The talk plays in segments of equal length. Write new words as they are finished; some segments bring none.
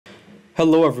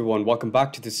Hello everyone, welcome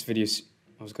back to this video.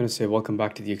 I was going to say welcome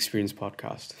back to the Experience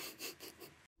Podcast.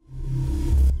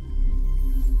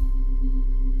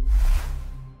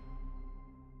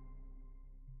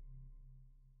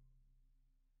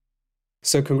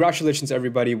 So congratulations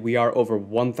everybody, we are over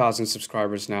 1,000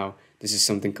 subscribers now. This is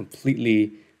something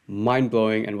completely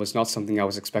mind-blowing and was not something I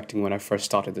was expecting when I first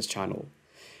started this channel.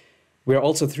 We are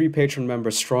also 3 Patreon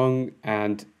members strong,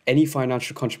 and any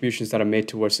financial contributions that are made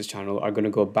towards this channel are going to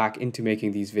go back into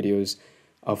making these videos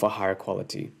of a higher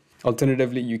quality.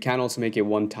 Alternatively, you can also make a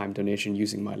one-time donation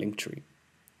using my link tree.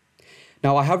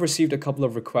 Now, I have received a couple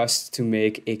of requests to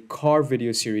make a car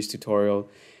video series tutorial,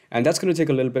 and that's going to take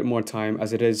a little bit more time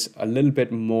as it is a little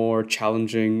bit more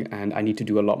challenging and I need to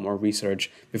do a lot more research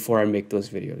before I make those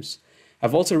videos.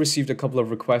 I've also received a couple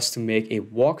of requests to make a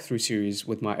walkthrough series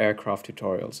with my aircraft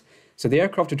tutorials. So the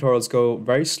aircraft tutorials go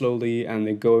very slowly and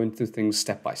they go into things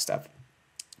step by step.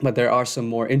 But there are some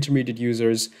more intermediate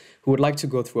users who would like to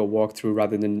go through a walkthrough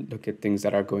rather than look at things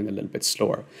that are going a little bit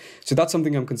slower. So that's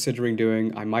something I'm considering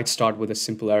doing. I might start with a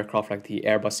simple aircraft like the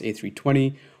Airbus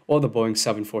A320 or the Boeing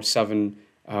 747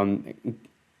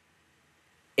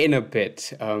 in a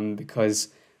bit because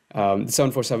the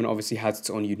 747 obviously has its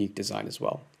own unique design as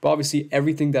well. But obviously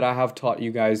everything that I have taught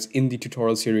you guys in the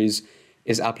tutorial series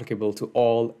is applicable to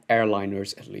all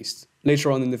airliners at least.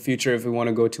 Later on in the future, if we want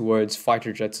to go towards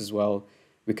fighter jets as well,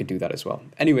 we could do that as well.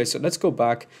 Anyway, so let's go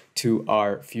back to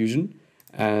our Fusion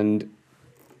and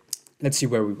let's see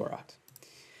where we were at.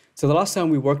 So the last time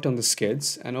we worked on the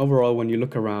skids, and overall when you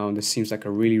look around, this seems like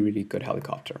a really good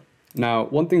helicopter. Now,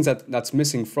 one thing that's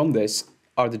missing from this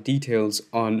are the details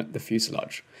on the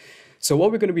fuselage. So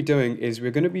what we're going to be doing is we're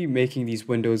going to be making these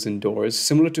windows and doors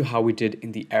similar to how we did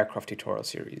in the aircraft tutorial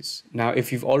series. Now,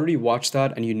 if you've already watched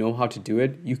that and you know how to do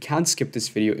it, you can skip this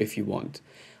video if you want.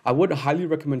 I would highly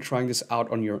recommend trying this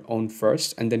out on your own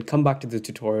first and then come back to the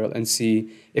tutorial and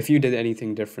see if you did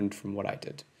anything different from what I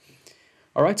did.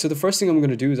 All right, so the first thing I'm going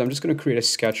to do is I'm just going to create a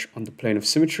sketch on the plane of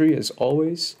symmetry as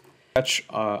always. Sketch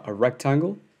a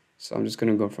rectangle. So I'm just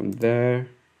going to go from there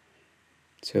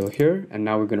to here, and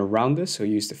now we're going to round this, so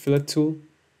use the fillet tool.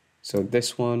 So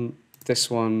this one, this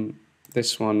one,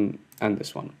 this one, and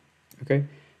this one, okay? And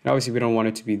obviously we don't want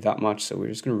it to be that much, so we're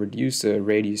just going to reduce the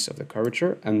radius of the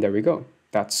curvature, and there we go.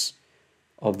 That's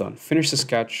all done. Finish the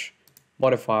sketch,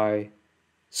 modify,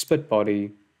 split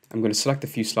body. I'm going to select the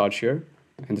fuselage here,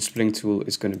 and the splitting tool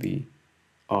is going to be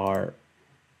our,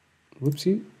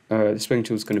 the splitting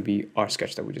tool is going to be our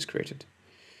sketch that we just created.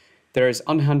 There is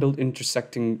unhandled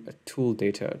intersecting tool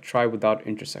data. Try without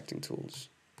intersecting tools.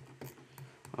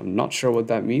 I'm not sure what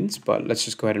that means, but let's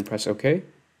just go ahead and press OK.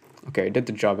 Okay, it did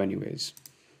the job anyways.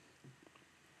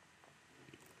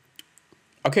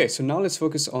 Okay, so now let's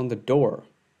focus on the door.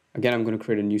 Again, I'm going to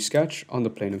create a new sketch on the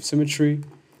plane of symmetry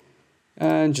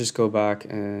and just go back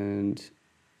and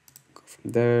go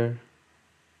from there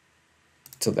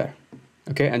to there.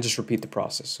 Okay, and just repeat the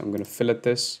process. So I'm going to fillet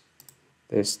this.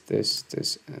 This,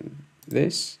 and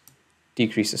this.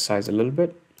 Decrease the size a little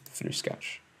bit. Finish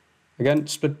sketch. Again,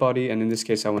 split body, and in this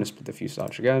case, I want to split the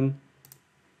fuselage again.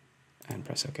 And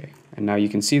press OK. And now you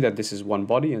can see that this is one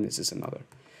body and this is another.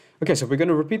 Okay, so we're going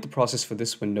to repeat the process for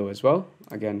this window as well.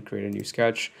 Again, create a new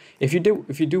sketch. If you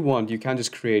do want, you can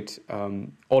just create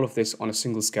all of this on a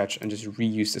single sketch and just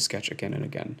reuse the sketch again and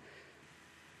again.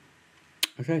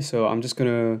 Okay, so I'm just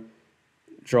going to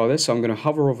draw this. So I'm going to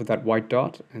hover over that white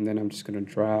dot and then I'm just going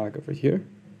to drag over here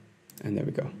and there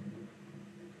we go.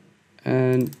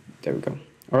 And there we go.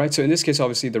 All right, so in this case,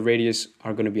 obviously the radius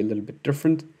are going to be a little bit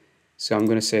different. So I'm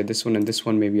going to say this one and this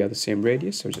one maybe are the same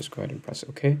radius. So just go ahead and press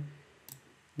OK.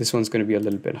 This one's going to be a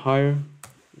little bit higher,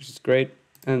 which is great.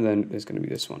 And then there's going to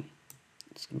be this one.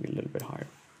 It's going to be a little bit higher.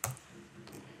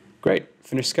 Great.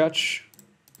 Finish sketch,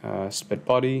 split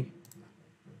body,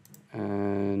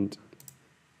 and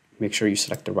make sure you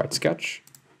select the right sketch,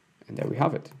 and there we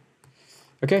have it.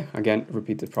 Okay, again,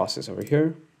 repeat the process over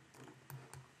here.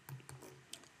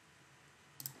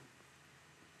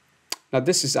 Now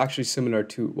this is actually similar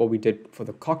to what we did for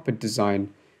the cockpit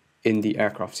design in the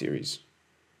aircraft series.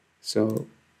 So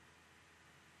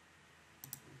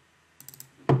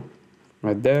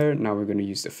right there, now we're going to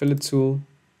use the fillet tool.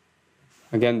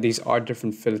 Again, these are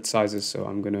different fillet sizes, so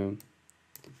I'm going to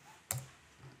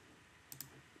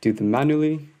do them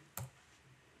manually.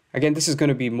 Again, this is going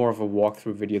to be more of a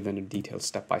walkthrough video than a detailed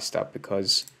step-by-step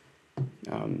because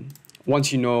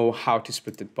once you know how to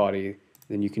split the body,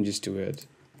 then you can just do it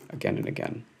again and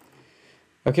again.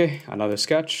 Okay, another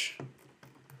sketch.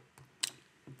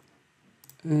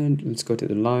 And let's go to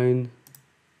the line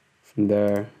from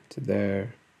there to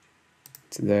there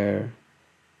to there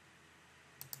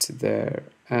to there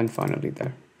and finally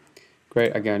there.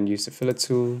 Great, again, use the fillet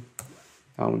tool.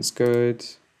 That one's good.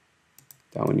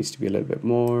 That one needs to be a little bit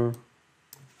more.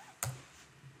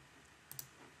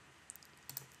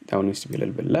 That one needs to be a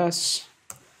little bit less.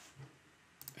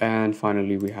 And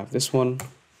finally, we have this one.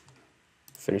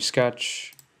 Finish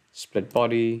sketch, split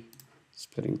body,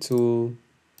 splitting tool.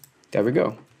 There we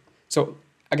go. So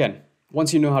again,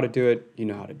 once you know how to do it, you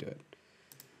know how to do it.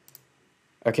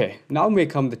 Okay, now may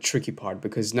come the tricky part,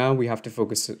 because now we have to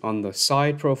focus on the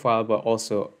side profile, but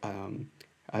also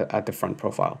at the front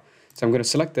profile. So I'm going to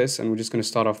select this, and we're just going to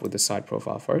start off with the side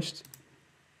profile first.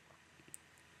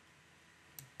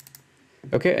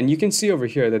 Okay, and you can see over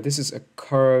here that this is a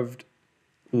curved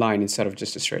line instead of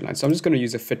just a straight line. So I'm just going to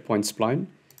use a fit point spline,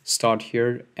 start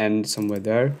here, end somewhere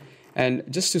there. And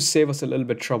just to save us a little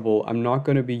bit of trouble, I'm not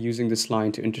going to be using this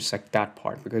line to intersect that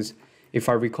part, because if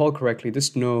I recall correctly,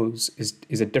 this nose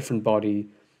is a different body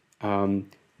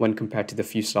when compared to the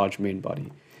fuselage main body.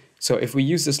 So if we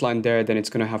use this line there, then it's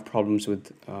going to have problems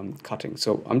with cutting.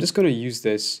 So I'm just going to use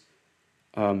this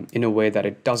in a way that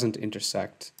it doesn't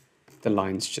intersect the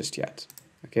lines just yet.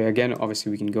 Okay, again,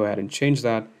 obviously we can go ahead and change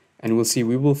that, and we'll see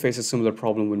we will face a similar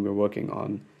problem when we're working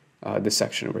on this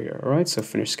section over here. All right, so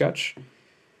finish sketch,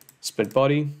 split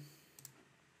body,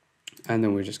 and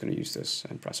then we're just going to use this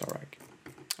and press R.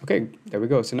 Okay, there we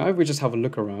go. So now if we just have a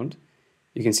look around,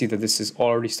 you can see that this is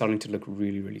already starting to look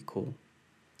really, really cool.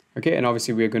 Okay, and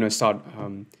obviously we're going to start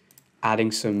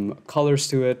adding some colors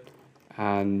to it,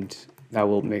 and that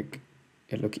will make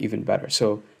it look even better.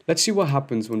 So let's see what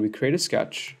happens when we create a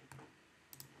sketch.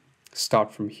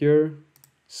 Start from here,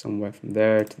 somewhere from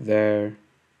there to there,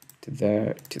 to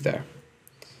there, to there.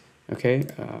 Okay,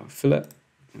 fillet,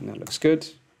 and that looks good.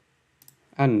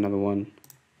 And another one.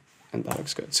 And that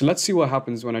looks good. So let's see what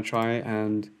happens when I try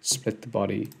and split the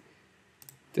body.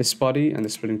 This body, and the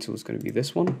splitting tool is going to be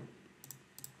this one.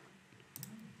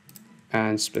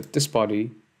 And split this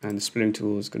body, and the splitting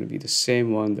tool is going to be the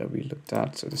same one that we looked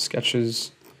at. So the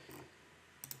sketches,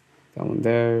 that one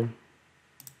there,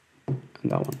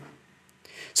 and that one.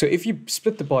 So if you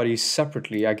split the body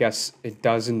separately, I guess it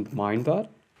doesn't mind that.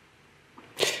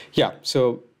 Yeah,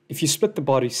 so if you split the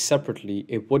body separately,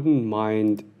 it wouldn't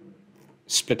mind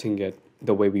splitting it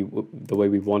the way we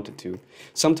want it to.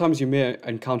 Sometimes you may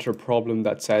encounter a problem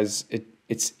that says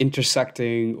it's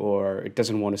intersecting, or it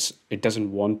doesn't want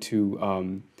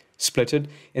to split it.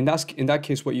 In that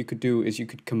case, what you could do is you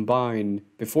could combine,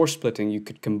 before splitting, you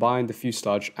could combine the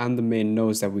fuselage and the main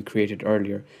nose that we created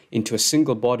earlier into a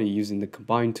single body using the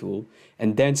combine tool,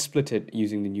 and then split it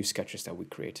using the new sketches that we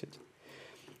created.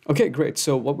 Okay, great.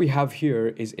 So what we have here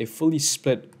is a fully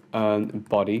split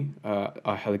body,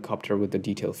 a helicopter with the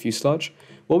detailed fuselage.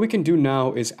 What we can do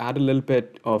now is add a little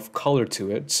bit of color to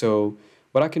it. So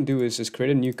what I can do is just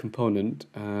create a new component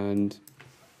and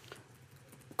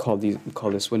call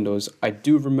this windows. I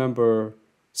do remember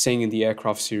saying in the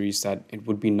aircraft series that it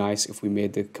would be nice if we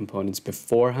made the components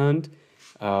beforehand,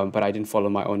 but I didn't follow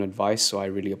my own advice, so I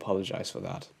really apologize for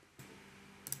that.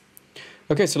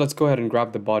 Okay, so let's go ahead and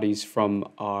grab the bodies from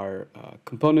our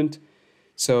component.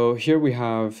 So here we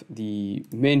have the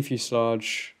main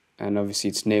fuselage, and obviously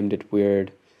it's named it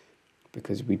weird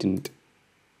because we didn't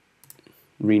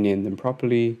rename them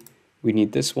properly. We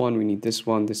need this one, we need this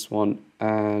one,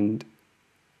 and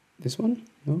this one?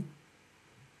 No?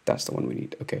 That's the one we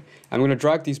need. Okay, I'm going to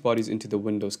drag these bodies into the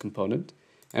Windows component.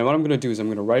 And what I'm going to do is I'm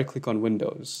going to right click on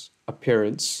Windows,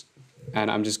 Appearance, and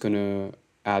I'm just going to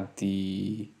add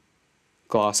the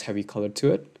glass heavy color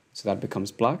to it. So that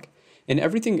becomes black. And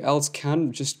everything else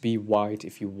can just be white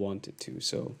if you want it to.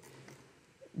 So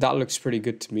that looks pretty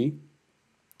good to me.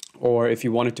 Or if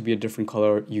you want it to be a different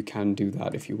color, you can do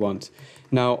that if you want.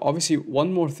 Now, obviously,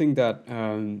 one more thing that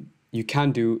you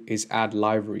can do is add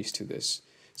liveries to this.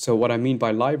 So what I mean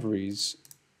by liveries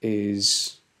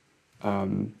is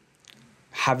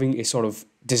having a sort of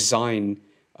design,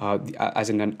 as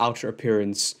in an outer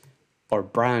appearance or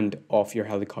brand of your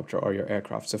helicopter or your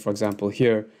aircraft. So for example,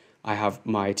 here I have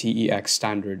my TEX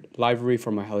standard livery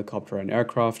for my helicopter and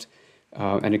aircraft,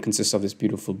 and it consists of this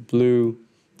beautiful blue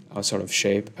sort of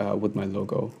shape with my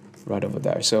logo right over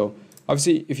there. So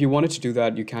obviously, if you wanted to do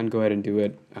that, you can go ahead and do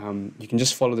it. You can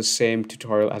just follow the same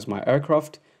tutorial as my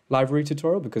aircraft livery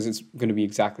tutorial because it's going to be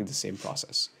exactly the same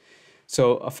process.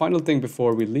 So a final thing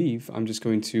before we leave, I'm just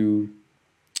going to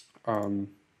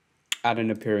add an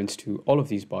appearance to all of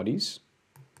these bodies.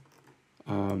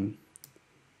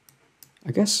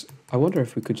 I guess, I wonder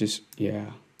if we could just,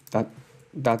 yeah,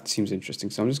 that seems interesting.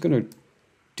 So I'm just going to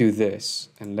do this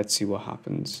and let's see what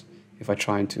happens if I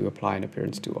try to apply an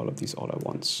appearance to all of these all at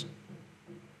once.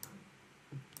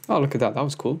 Oh, look at that. That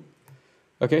was cool.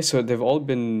 Okay, so they've all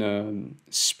been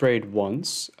sprayed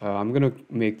once. I'm gonna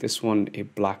make this one a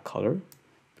black color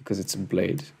because it's a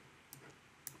blade.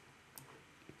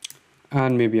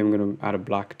 And maybe I'm gonna add a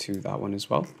black to that one as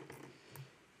well.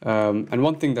 And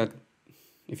one thing that,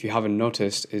 if you haven't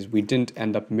noticed, is we didn't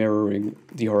end up mirroring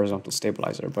the horizontal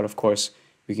stabilizer, but of course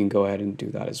we can go ahead and do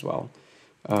that as well.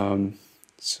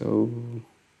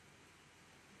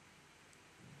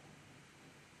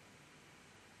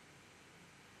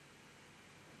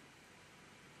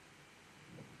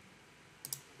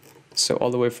 So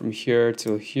all the way from here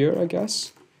till here, I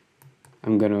guess,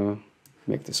 I'm gonna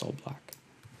make this all black.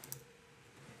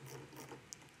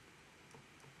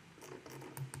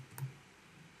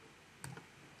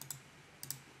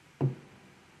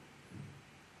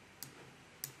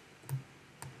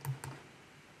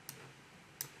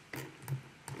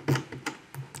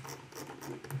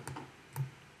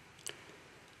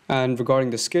 And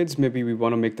regarding the skids, maybe we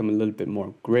want to make them a little bit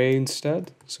more gray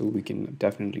instead. So we can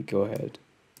definitely go ahead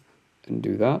and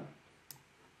do that.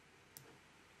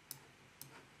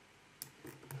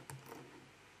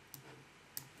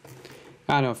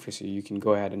 And obviously you can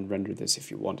go ahead and render this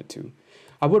if you wanted to.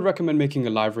 I would recommend making a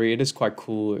library. It is quite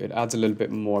cool. It adds a little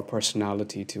bit more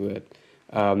personality to it.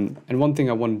 And one thing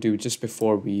I want to do just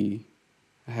before we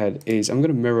head is I'm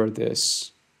going to mirror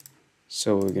this.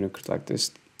 So we're going to select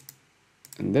this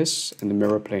and this, and the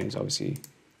mirror plane is obviously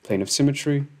plane of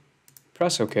symmetry.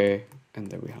 Press OK, and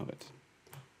there we have it.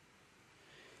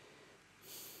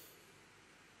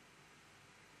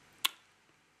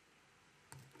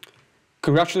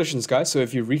 Congratulations, guys. So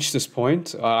if you reached this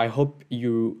point, I hope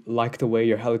you like the way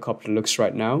your helicopter looks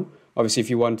right now. Obviously, if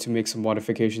you want to make some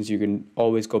modifications, you can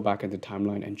always go back in the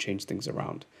timeline and change things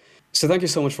around. So thank you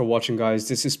so much for watching, guys.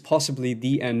 This is possibly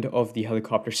the end of the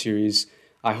helicopter series.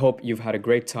 I hope you've had a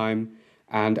great time,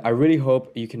 and I really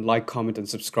hope you can like, comment, and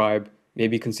subscribe.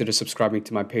 Maybe consider subscribing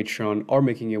to my Patreon or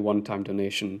making a one-time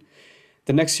donation.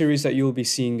 The next series that you'll be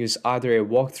seeing is either a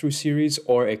walkthrough series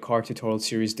or a car tutorial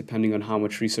series, depending on how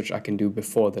much research I can do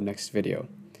before the next video.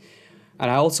 And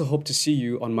I also hope to see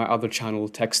you on my other channel,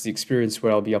 Text the Experience,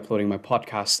 where I'll be uploading my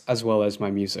podcast as well as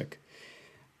my music.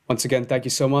 Once again, thank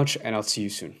you so much, and I'll see you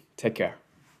soon. Take care.